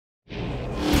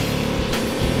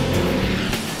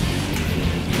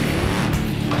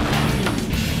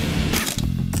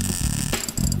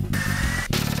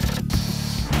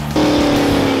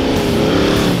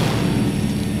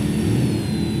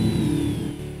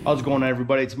How's it going,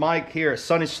 everybody? It's Mike here at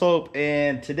Sunnyslope,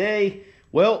 and today,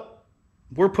 well,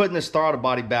 we're putting this throttle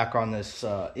body back on this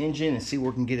engine and see if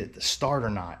we can get it to start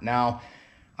or not. Now,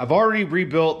 I've already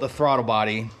rebuilt the throttle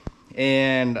body,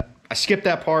 and I skipped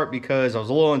that part because I was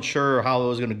a little unsure how it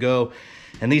was going to go.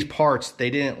 And these parts, they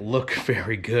didn't look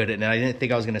very good, and I didn't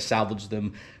think I was going to salvage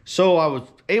them. So I was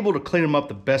able to clean them up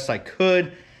the best I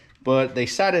could, but they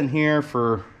sat in here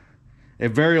for a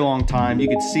very long time. You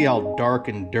can see how dark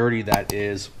and dirty that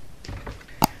is.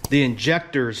 The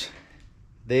injectors,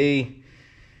 they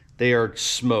are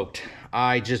smoked.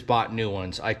 I just bought new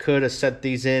ones. I could have set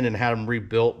these in and had them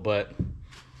rebuilt, but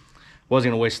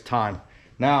wasn't gonna waste time.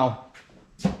 Now,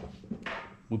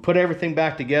 we put everything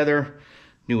back together.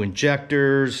 New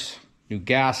injectors, new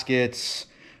gaskets,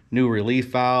 new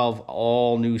relief valve,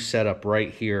 all new setup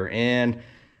right here. And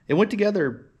it went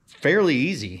together fairly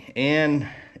easy. And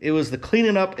it was the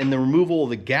cleaning up and the removal of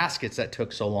the gaskets that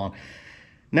took so long.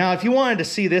 Now, if you wanted to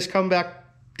see this come back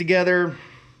together,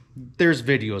 there's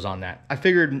videos on that. I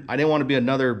figured I didn't want to be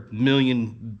another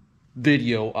million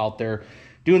video out there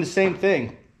doing the same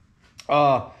thing.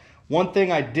 One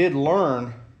thing I did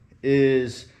learn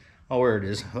is, oh, where it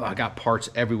is. Oh, I got parts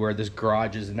everywhere. This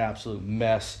garage is an absolute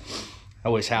mess.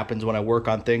 Always happens when I work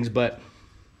on things, but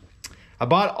I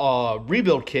bought a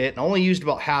rebuild kit and only used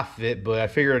about half of it, but I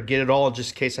figured I'd get it all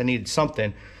just in case I needed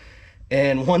something.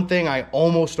 And one thing I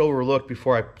almost overlooked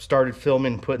before I started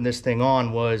filming and putting this thing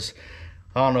on was,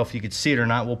 I don't know if you could see it or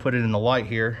not, we'll put it in the light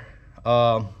here.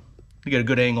 You get a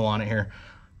good angle on it here.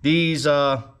 These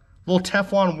little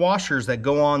Teflon washers that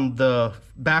go on the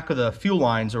back of the fuel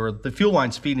lines, or the fuel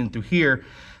lines feeding through here.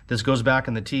 This goes back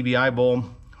in the TBI bowl,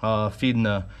 feeding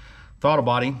the throttle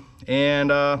body.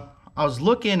 And I was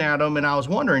looking at them and I was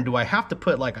wondering, do I have to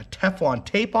put like a Teflon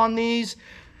tape on these,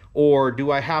 or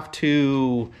do I have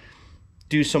to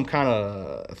do some kind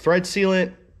of thread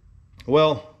sealant?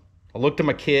 Well, I looked at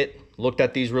my kit, looked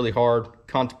at these really hard,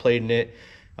 contemplating it.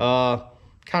 Kind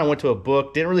of went to a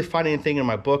book, didn't really find anything in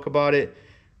my book about it.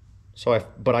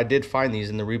 But I did find these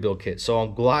in the rebuild kit. So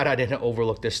I'm glad I didn't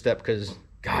overlook this step, because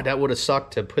God, that would have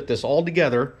sucked to put this all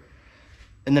together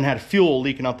and then had fuel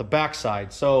leaking out the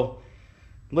backside. So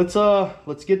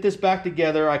let's get this back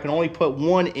together. I can only put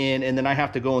one in, and then I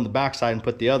have to go in the backside and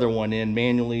put the other one in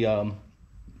manually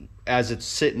as it's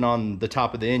sitting on the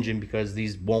top of the engine, because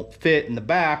these won't fit in the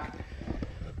back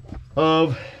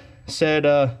of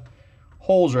said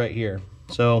holes right here.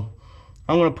 So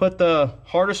I'm going to put the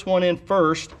hardest one in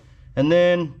first, and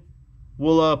then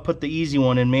we'll put the easy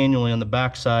one in manually on the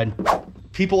backside.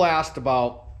 People asked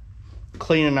about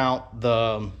cleaning out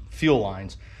the fuel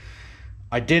lines.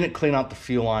 I didn't clean out the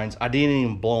fuel lines. I didn't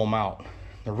even blow them out.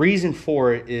 The reason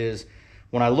for it is,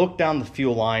 when I looked down the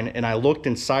fuel line and I looked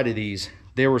inside of these,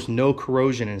 there was no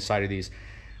corrosion inside of these.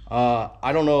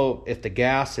 I don't know if the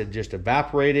gas had just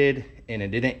evaporated and it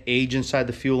didn't age inside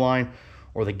the fuel line,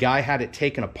 or the guy had it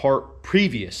taken apart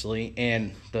previously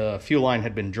and the fuel line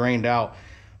had been drained out,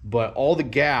 but all the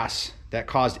gas that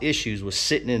caused issues was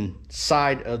sitting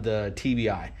inside of the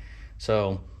TBI.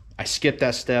 So I skipped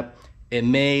that step. It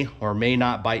may or may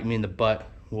not bite me in the butt.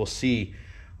 We'll see.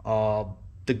 The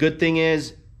good thing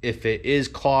is, if it is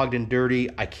clogged and dirty,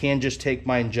 I can just take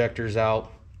my injectors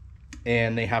out,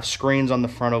 and they have screens on the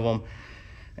front of them,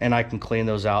 and I can clean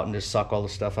those out and just suck all the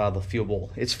stuff out of the fuel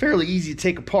bowl. It's fairly easy to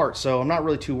take apart, so I'm not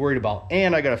really too worried about.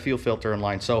 And I got a fuel filter in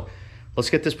line. So let's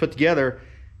get this put together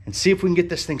and see if we can get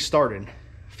this thing started.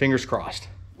 Fingers crossed.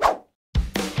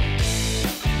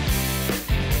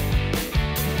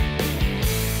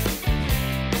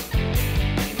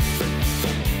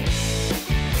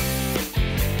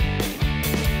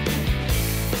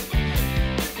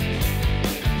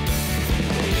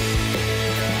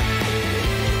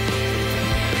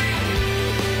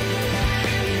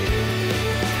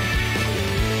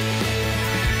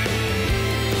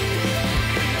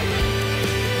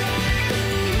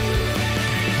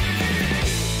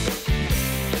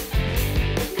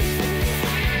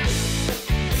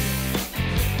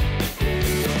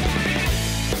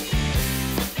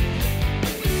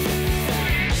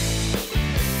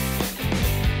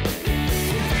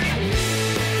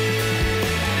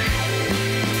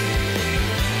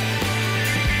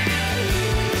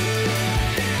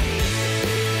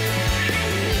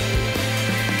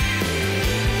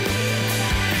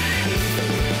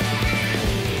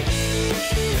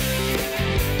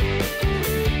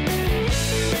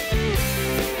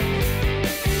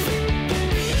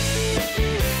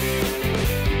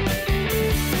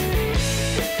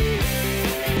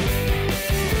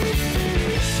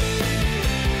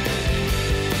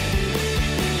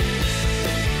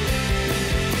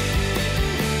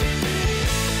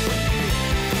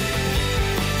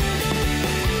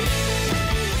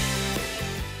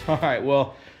 All right,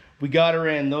 well, we got her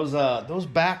in. Those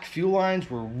back fuel lines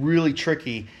were really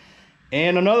tricky.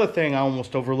 And another thing I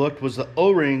almost overlooked was the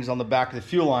O-rings on the back of the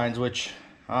fuel lines, which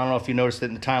I don't know if you noticed it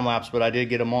in the time lapse, but I did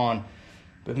get them on.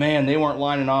 But man, they weren't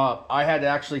lining up. I had to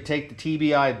actually take the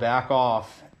TBI back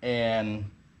off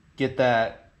and get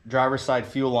that driver's side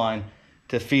fuel line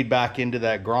to feed back into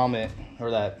that grommet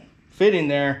or that fitting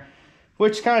there,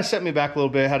 which kind of set me back a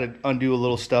little bit. I had to undo a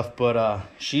little stuff, but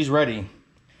she's ready.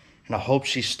 And I hope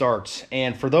she starts.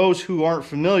 And for those who aren't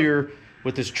familiar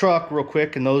with this truck, real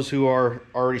quick, and those who are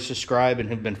already subscribed and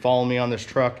have been following me on this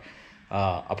truck,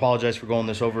 I apologize for going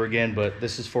this over again, but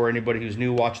this is for anybody who's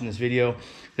new watching this video.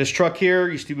 This truck here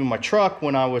used to be my truck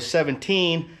when I was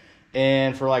 17,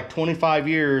 and for like 25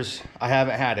 years, I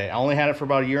haven't had it. I only had it for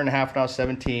about a year and a half when I was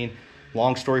 17.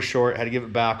 Long story short, had to give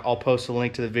it back. I'll post a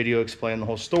link to the video explaining the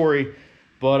whole story.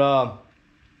 But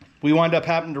we wound up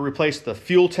having to replace the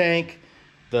fuel tank,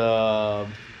 the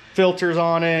filters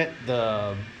on it,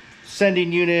 the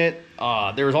sending unit.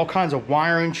 There was all kinds of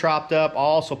wiring chopped up. I'll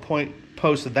also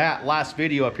posted that last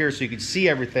video up here so you can see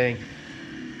everything.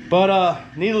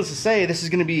 But needless to say,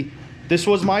 this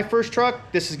was my first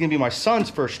truck. This is gonna be my son's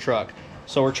first truck.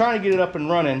 So we're trying to get it up and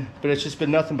running, but it's just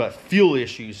been nothing but fuel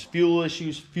issues.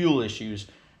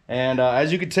 And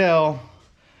as you can tell,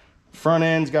 front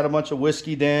end's got a bunch of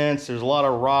whiskey dents. There's a lot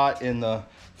of rot in the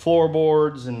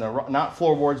floorboards and not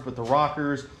floorboards, but the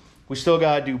rockers. We still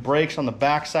gotta do brakes on the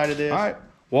back side of this. All right,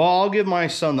 well, I'll give my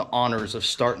son the honors of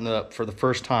starting it up for the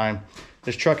first time.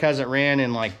 This truck hasn't ran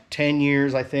in like 10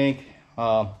 years, I think.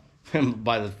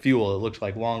 By the fuel, it looks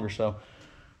like longer. So,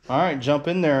 all right, jump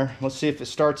in there. Let's see if it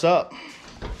starts up.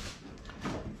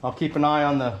 I'll keep an eye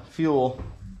on the fuel.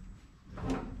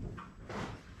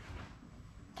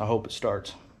 I hope it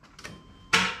starts.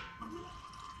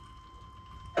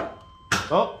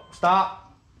 Oh,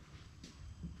 stop.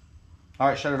 All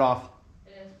right, shut it off.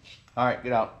 All right,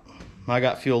 get out. I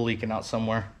got fuel leaking out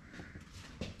somewhere.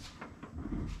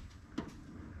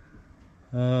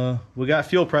 We got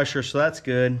fuel pressure, so that's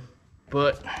good.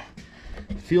 But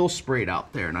fuel sprayed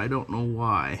out there, and I don't know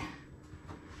why.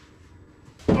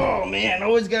 Oh man,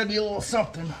 always gotta be a little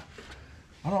something.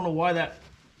 I don't know why that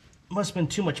must have been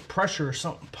too much pressure or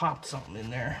something popped something in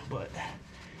there, but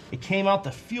it came out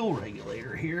the fuel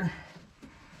regulator here.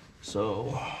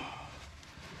 So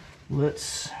I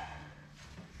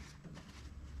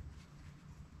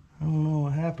don't know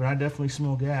what happened. I definitely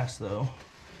smell gas though.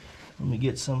 Let me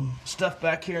get some stuff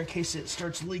back here in case it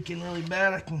starts leaking really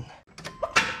bad.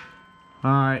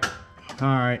 All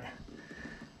right.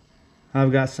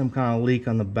 I've got some kind of leak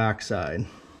on the back side.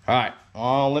 All right,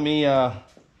 let me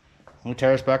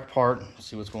tear this back apart and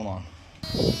see what's going on.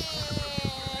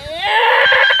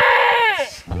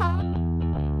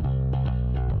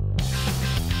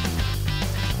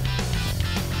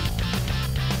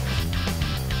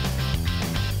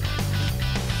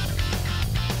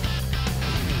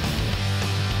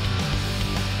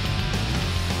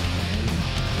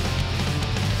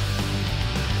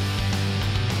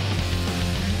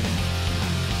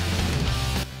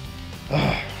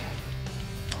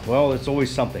 Well, it's always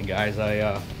something, guys.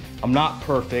 I'm not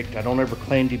perfect. I don't ever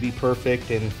claim to be perfect,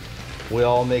 and we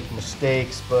all make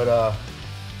mistakes, but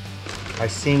I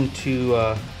seem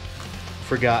to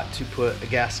forgot to put a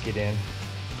gasket in,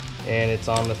 and it's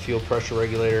on the fuel pressure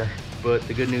regulator. But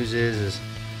the good news is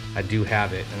I do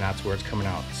have it, and that's where it's coming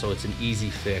out. So it's an easy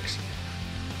fix.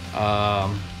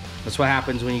 That's what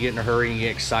happens when you get in a hurry and you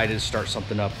get excited to start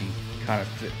something up. You kind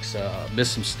of miss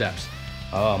some steps.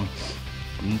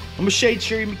 I'm a shade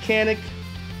tree mechanic.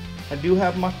 I do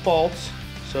have my faults,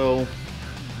 so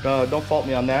don't fault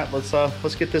me on that.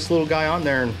 Let's get this little guy on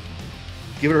there and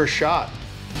give it a shot.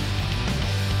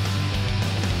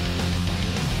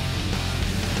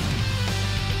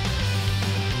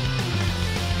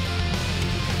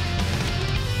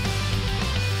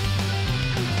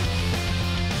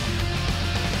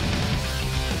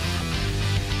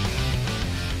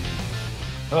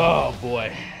 Oh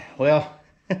boy. Well,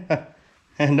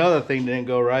 another thing didn't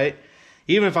go right.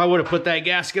 Even if I would have put that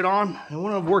gasket on, it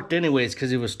wouldn't have worked anyways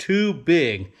because it was too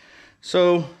big.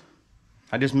 So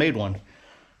I just made one.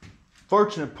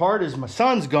 Fortunate part is my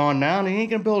son's gone now and he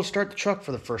ain't gonna be able to start the truck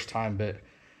for the first time, but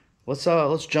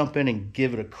let's jump in and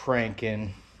give it a crank,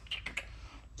 and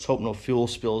let's hope no fuel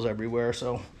spills everywhere.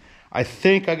 So I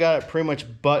think I got it pretty much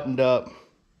buttoned up.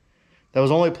 That was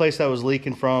the only place that was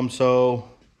leaking from, so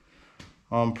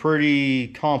I'm pretty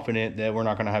confident that we're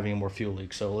not gonna have any more fuel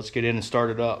leaks. So let's get in and start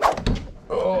it up.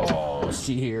 Oh, let's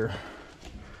see here.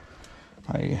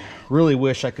 I really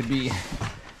wish I could be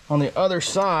on the other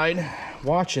side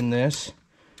watching this.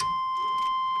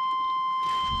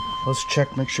 Let's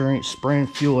check, make sure I ain't spraying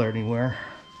fuel anywhere.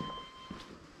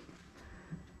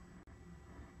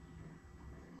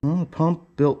 Well, the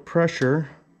pump built pressure.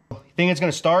 You think it's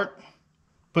gonna start?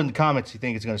 Put in the comments you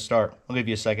think it's gonna start. I'll give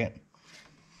you a second.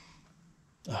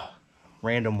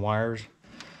 Random wires.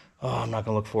 Oh, I'm not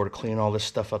gonna look forward to cleaning all this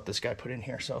stuff up this guy put in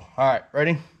here. So, all right,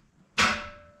 ready?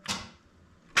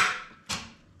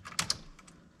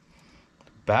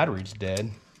 Battery's dead.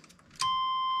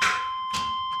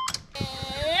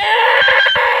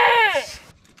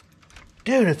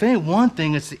 Dude, if ain't one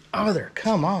thing, it's the other.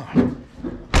 Come on.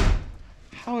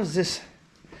 How is this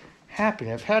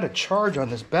happening? I've had a charge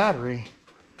on this battery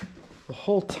the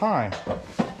whole time.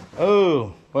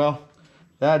 Oh, well,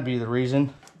 that'd be the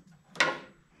reason. I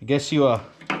guess you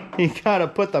gotta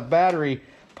put the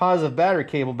positive battery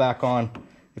cable back on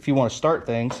if you want to start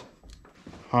things.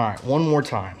 All right, one more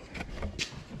time.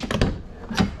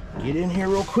 Get in here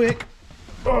real quick.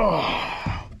 Oh.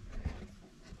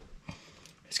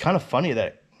 It's kind of funny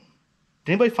that,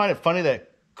 did anybody find it funny that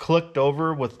it clicked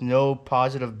over with no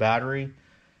positive battery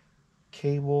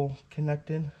cable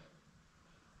connected?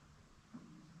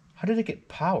 How did it get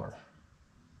power?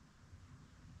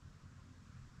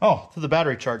 Oh, through the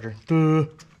battery charger. Duh. All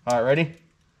right, ready?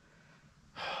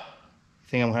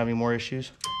 Think I'm gonna have any more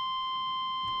issues?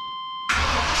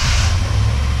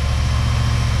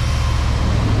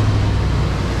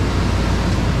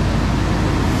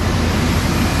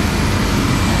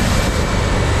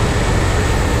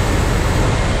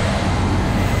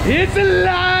 It's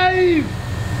alive!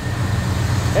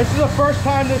 This is the first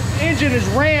time this engine has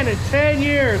ran in 10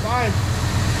 years. I'm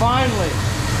finally.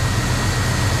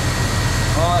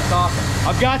 Oh, that's awesome.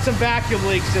 I've got some vacuum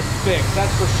leaks to fix,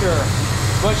 that's for sure.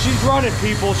 But she's running,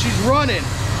 people. She's running.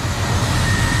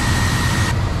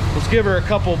 Let's give her a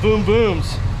couple boom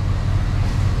booms.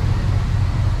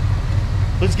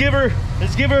 Let's give her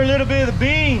a little bit of the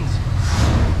beans.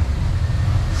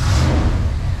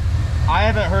 I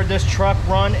haven't heard this truck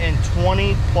run in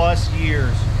 20 plus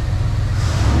years.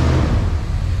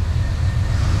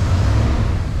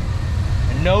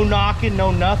 And no knocking,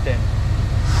 no nothing.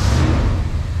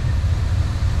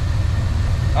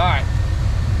 All right.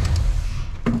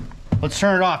 Let's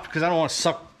turn it off because I don't want to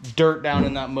suck dirt down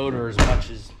in that motor as much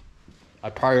as I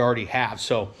probably already have.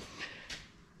 So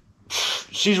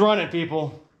she's running,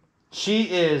 people. She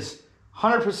is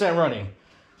 100% running.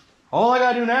 All I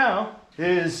gotta do now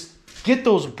is get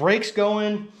those brakes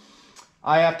going.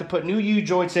 I have to put new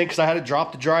U-joints in because I had to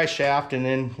drop the dry shaft, and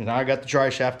then now I got the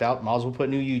dry shaft out. Might as well put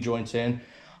new U-joints in.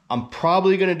 I'm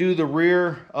probably going to do the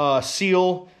rear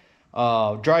seal,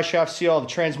 dry shaft seal of the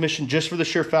transmission just for the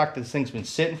sheer fact that this thing's been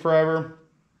sitting forever.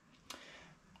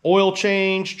 Oil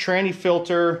change, tranny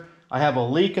filter. I have a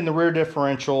leak in the rear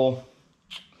differential.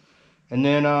 And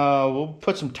then we'll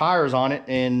put some tires on it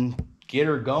and get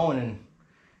her going and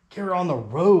get her on the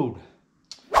road.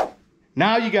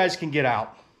 Now you guys can get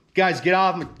out. Guys, get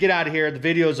out of here. The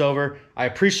video's over. I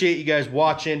appreciate you guys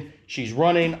watching. She's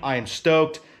running. I am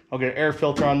stoked. I'll get an air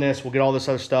filter on this. We'll get all this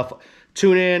other stuff.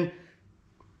 Tune in.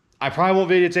 I probably won't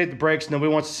videotape the brakes.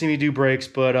 Nobody wants to see me do brakes.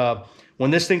 But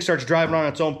when this thing starts driving on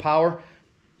its own power,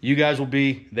 you guys will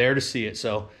be there to see it.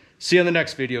 So see you in the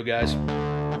next video, guys.